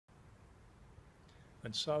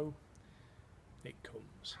And so it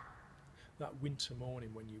comes. That winter morning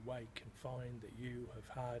when you wake and find that you have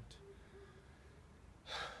had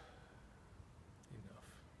enough.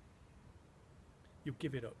 You'll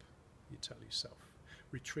give it up, you tell yourself.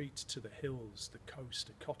 Retreat to the hills, the coast,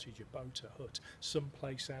 a cottage, a boat, a hut, some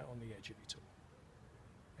place out on the edge of it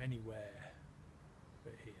all. Anywhere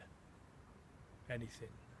but here. Anything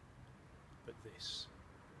but this.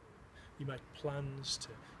 You make plans to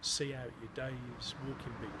see out your days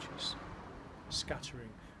walking beaches, scattering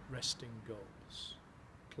resting gulls,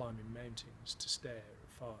 climbing mountains to stare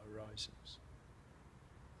at far horizons.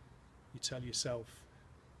 You tell yourself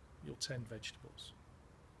you'll tend vegetables,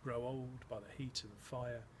 grow old by the heat of the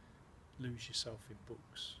fire, lose yourself in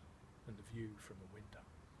books and the view from a window.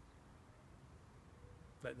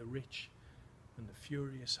 Let the rich and the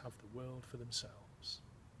furious have the world for themselves.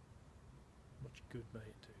 Much good may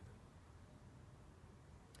it do them.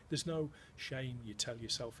 There's no shame, you tell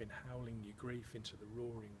yourself, in howling your grief into the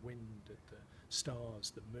roaring wind, at the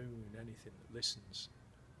stars, the moon, anything that listens,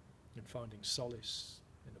 and finding solace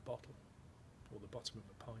in a bottle or the bottom of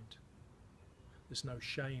a pint. There's no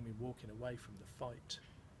shame in walking away from the fight,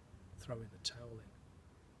 throwing the towel in.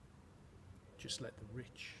 Just let the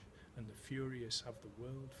rich and the furious have the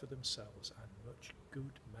world for themselves, and much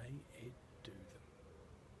good may it do them.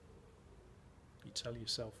 You tell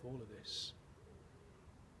yourself all of this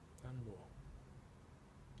and more.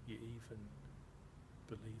 You even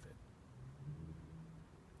believe it.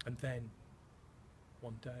 And then,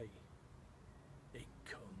 one day, it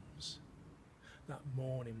comes. That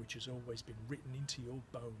morning which has always been written into your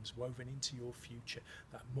bones, woven into your future.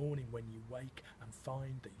 That morning when you wake and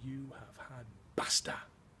find that you have had basta,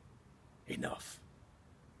 enough.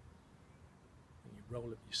 And you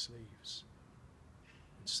roll up your sleeves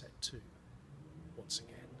and set to once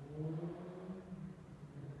again.